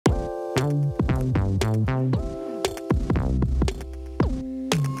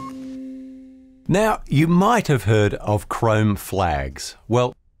Now, you might have heard of Chrome flags.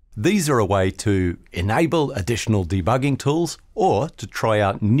 Well, these are a way to enable additional debugging tools or to try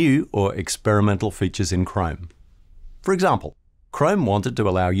out new or experimental features in Chrome. For example, Chrome wanted to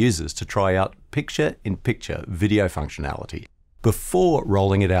allow users to try out picture-in-picture video functionality before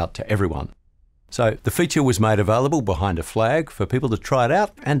rolling it out to everyone. So the feature was made available behind a flag for people to try it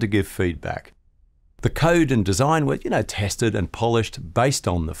out and to give feedback. The code and design were, tested and polished based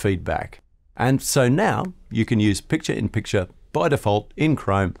on the feedback. And so now you can use picture-in-picture by default in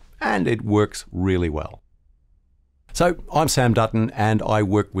Chrome, and it works really well. So I'm Sam Dutton, and I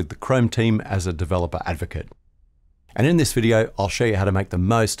work with the Chrome team as a developer advocate. And in this video, I'll show you how to make the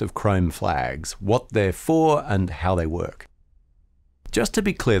most of Chrome flags, what they're for and how they work. Just to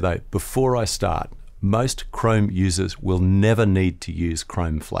be clear though, before I start, most Chrome users will never need to use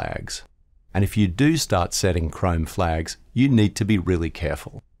Chrome flags. And if you do start setting Chrome flags, you need to be really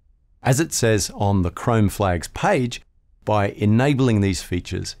careful. As it says on the Chrome flags page, by enabling these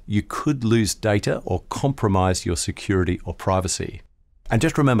features, you could lose data or compromise your security or privacy. And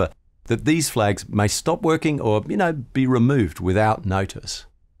just remember that these flags may stop working or, be removed without notice.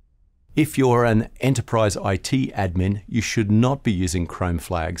 If you're an enterprise IT admin, you should not be using Chrome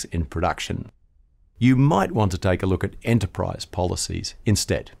flags in production. You might want to take a look at enterprise policies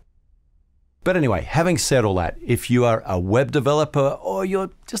instead. But anyway, having said all that, if you are a web developer or you're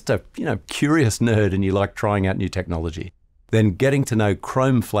just a curious nerd and you like trying out new technology, then getting to know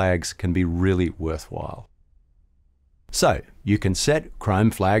Chrome flags can be really worthwhile. So you can set Chrome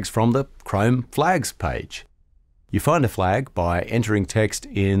flags from the Chrome flags page. You find a flag by entering text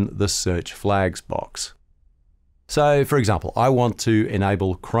in the search flags box. So for example, I want to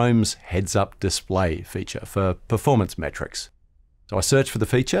enable Chrome's heads-up display feature for performance metrics. So I search for the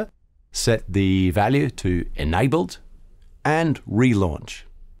feature, set the value to enabled, and relaunch.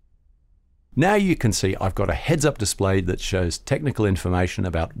 Now you can see I've got a heads-up display that shows technical information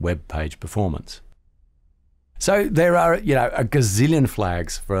about web page performance. So there are, a gazillion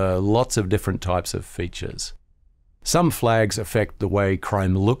flags for lots of different types of features. Some flags affect the way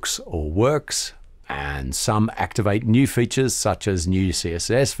Chrome looks or works, and some activate new features such as new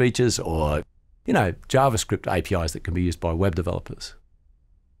CSS features or, JavaScript APIs that can be used by web developers.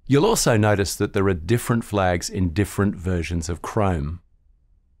 You'll also notice that there are different flags in different versions of Chrome.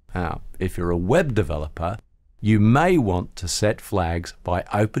 Now, if you're a web developer, you may want to set flags by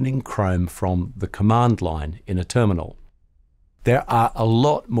opening Chrome from the command line in a terminal. There are a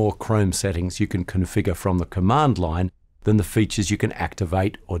lot more Chrome settings you can configure from the command line than the features you can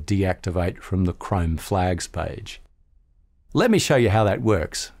activate or deactivate from the Chrome flags page. Let me show you how that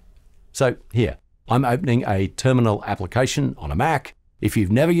works. So here, I'm opening a terminal application on a Mac. If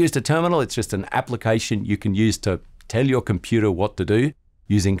you've never used a terminal, it's just an application you can use to tell your computer what to do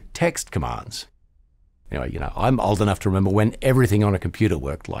using text commands. Anyway, I'm old enough to remember when everything on a computer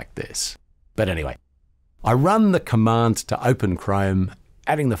worked like this. But anyway, I run the command to open Chrome,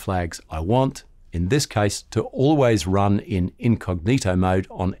 adding the flags I want, in this case, to always run in incognito mode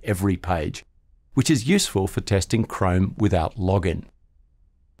on every page, which is useful for testing Chrome without login.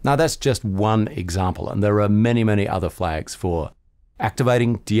 Now that's just one example, and there are many, many other flags for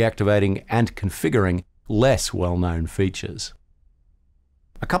activating, deactivating, and configuring less well-known features.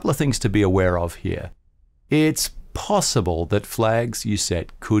 A couple of things to be aware of here. It's possible that flags you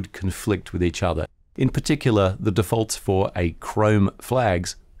set could conflict with each other. In particular, the defaults for a Chrome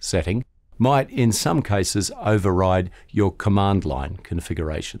flags setting might in some cases override your command line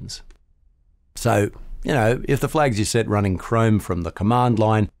configurations. So, if the flags you set running Chrome from the command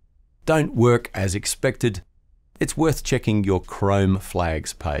line don't work as expected, it's worth checking your Chrome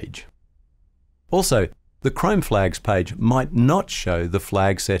flags page. Also, the Chrome flags page might not show the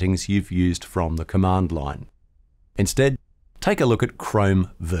flag settings you've used from the command line. Instead, take a look at Chrome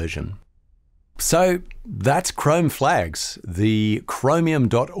version. So that's Chrome flags. The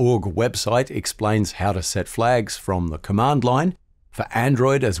chromium.org website explains how to set flags from the command line for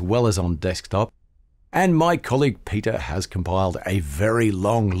Android as well as on desktop. And my colleague Peter has compiled a very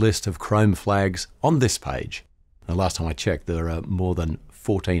long list of Chrome flags on this page. The last time I checked, there are more than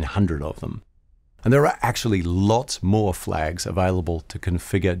 1,400 of them. And there are actually lots more flags available to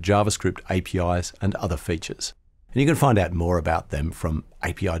configure JavaScript APIs and other features. And you can find out more about them from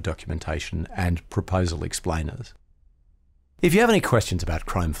API documentation and proposal explainers. If you have any questions about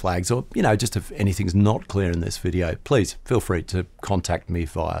Chrome flags or, just if anything's not clear in this video, please feel free to contact me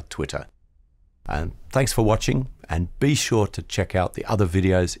via Twitter. And thanks for watching, and be sure to check out the other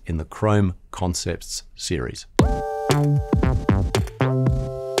videos in the Chrome Concepts series.